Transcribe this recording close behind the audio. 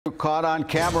Caught on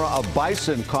camera, a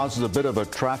bison causes a bit of a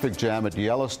traffic jam at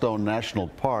Yellowstone National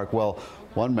Park. Well,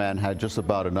 one man had just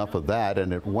about enough of that,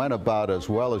 and it went about as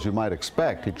well as you might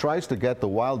expect. He tries to get the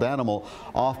wild animal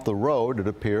off the road. It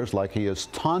appears like he is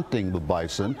taunting the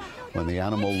bison when the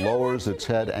animal lowers its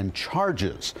head and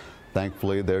charges.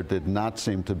 Thankfully, there did not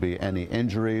seem to be any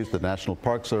injuries. The National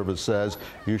Park Service says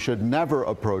you should never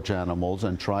approach animals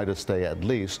and try to stay at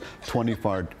least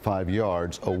 25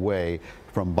 yards away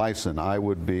from bison. I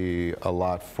would be a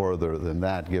lot further than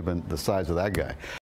that given the size of that guy.